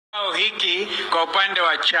hiki kwa upande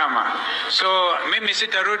wa chama. So mimi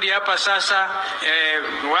sitarudi hapa sasa,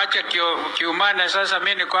 wacha kiumana sasa,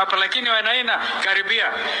 mimi niko hapa, lakini Wanaina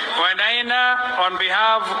karibia. Wanaina on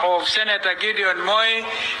behalf of Senator Gideon Moi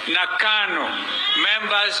na KANU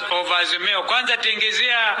members of Azimio, kwanza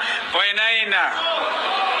tingizia Wanaina.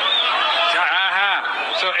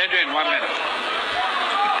 So Edwin, 1 minute.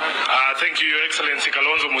 Thank you, Your Excellency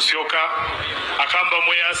Kalonzo Musyoka. Akamba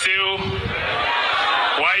Mweyaseo.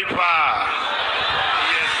 Wiper.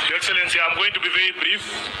 Your Excellency, I'm going to be very brief.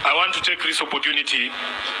 I want to take this opportunity.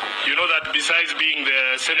 You know that besides being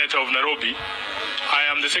the Senator of Nairobi, I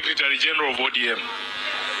am the Secretary General of ODM.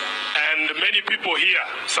 And many people here,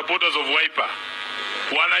 supporters of Wiper,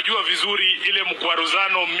 wanajua vizuri ile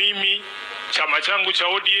mkwaruzano mimi, chama changu cha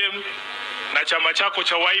ODM, na chama chako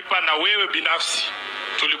cha Wiper na wewe binafsi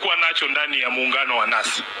tulikuwa nacho ndani ya muungano wa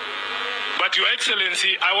NASA. But Your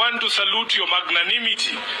Excellency, I want to salute your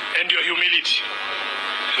magnanimity and your humility.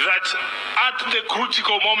 That at the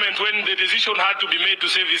critical moment when the decision had to be made to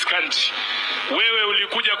save this country, wewe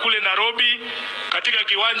ulikuja kule Nairobi katika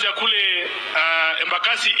kiwanja kule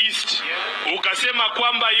Embakasi East, ukasema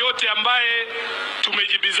kwamba yote ambaye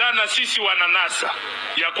tumejibizana sisi wana NASA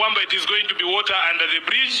ya kwamba it is going to be water under the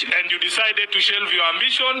bridge, and you decided to shelve your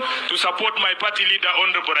ambition to support my party leader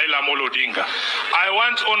Honorable Raila Amolo Odinga. I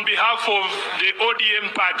want on behalf of the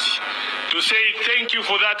ODM party to say thank you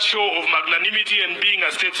for that show of magnanimity and being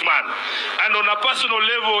a statesman. And on a personal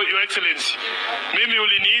level, Your Excellency, mimi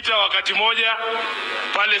uliniita wakati moja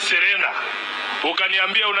pale Serena,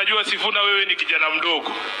 ukaniambia unajua Sifuna, wewe ni kijana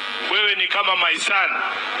mdogo, wewe ni kama my son,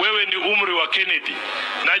 wewe ni umri wa Kennedy.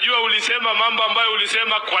 Najua ulisema mambo ambayo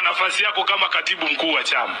ulisema kwa nafasi yako kama katibu mkuu wa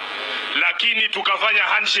chama, lakini tukafanya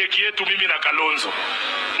handshake yetu mimi na Kalonzo.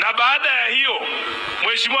 Na baada ya hiyo,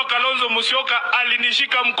 Mheshimiwa Kalonzo Musyoka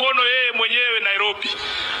alinishika mkono yeye mwenyewe Nairobi,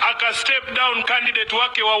 aka step down candidate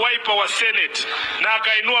wake wa Wiper wa Senate, na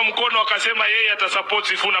akainua mkono akasema yeye atasupport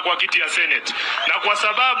Sifuna kwa kiti ya Senate. Na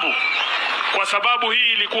kwa sababu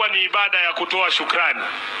hii ilikuwa ni ibada ya kutoa shukrani.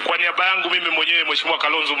 Kwa niaba yangu mimi mwenyewe Mheshimiwa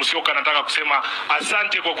Kalonzo Musyoka nataka kusema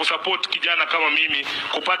asante kwa kusupport kijana kama mimi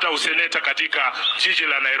kupata useneta katika jiji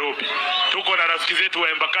la Nairobi. Tuko na rafiki zetu wa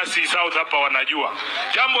Embakasi South hapa wanajua.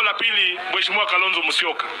 Jambo la pili, Mheshimiwa Kalonzo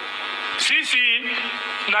Musyoka, sisi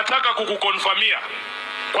nataka kukukonfirmia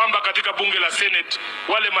kwamba katika bunge la Senate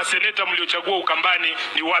wale maseneta mliochagua Ukambani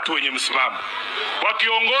ni watu wenye msimamo,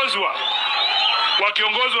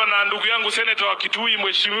 wakiongozwa na ndugu yangu Senator wa Kitui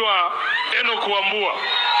Mheshimiwa Enoch Wambua.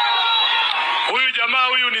 Huyu jamaa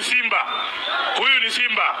huyu ni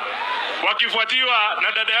Simba, wakifuatiwa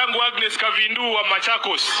na dada yangu Agnes Kavindu wa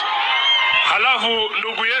Machakos. Halafu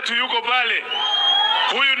ndugu yetu yuko pale,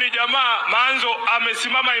 huyu ni jamaa Manzo,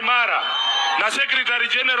 amesimama imara, na Secretary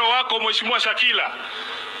General wako Mheshimiwa Shakila.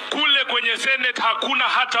 Kule kwenye Senate hakuna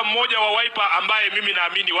hata mmoja wa Wiper ambaye mimi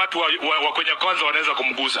naamini watu wa kwenye kwanza wanaweza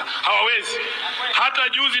kumguza. Hawawezi. Hata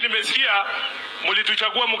juzi nimesikia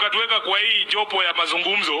mlituchagua mkatuweka kwa hii jopo ya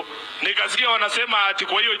mazungumzo, nikasikia wanasema ati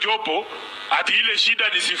kwa hiyo jopo ati ile shida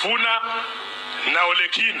ni Sifuna na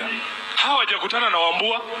Olekina. Hawajakutana na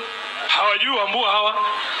Wambua. Hawajui Wambua hawa.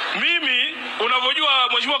 Mimi unavyojua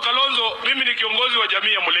Mheshimiwa Kalonzo, mimi ni kiongozi wa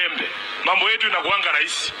jamii ya Mlembe. Mambo yetu inakuanga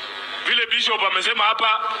rahisi. Vile Bishop amesema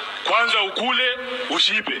hapa, kwanza ukule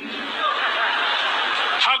ushibe.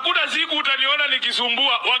 Hakuna siku utaniona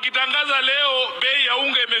nikisumbua. Wakitangaza leo bei ya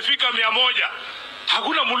unga imefika 100,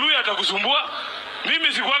 hakuna Mluya atakusumbua.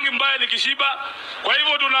 Mimi sikwangi mbaya nikishiba. Kwa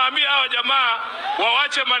hivyo tunaambia hawa jamaa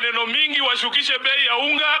wawache maneno mingi, washukishe bei ya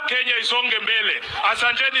unga, Kenya isonge mbele.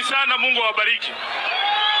 Asanteni sana, Mungu awabariki.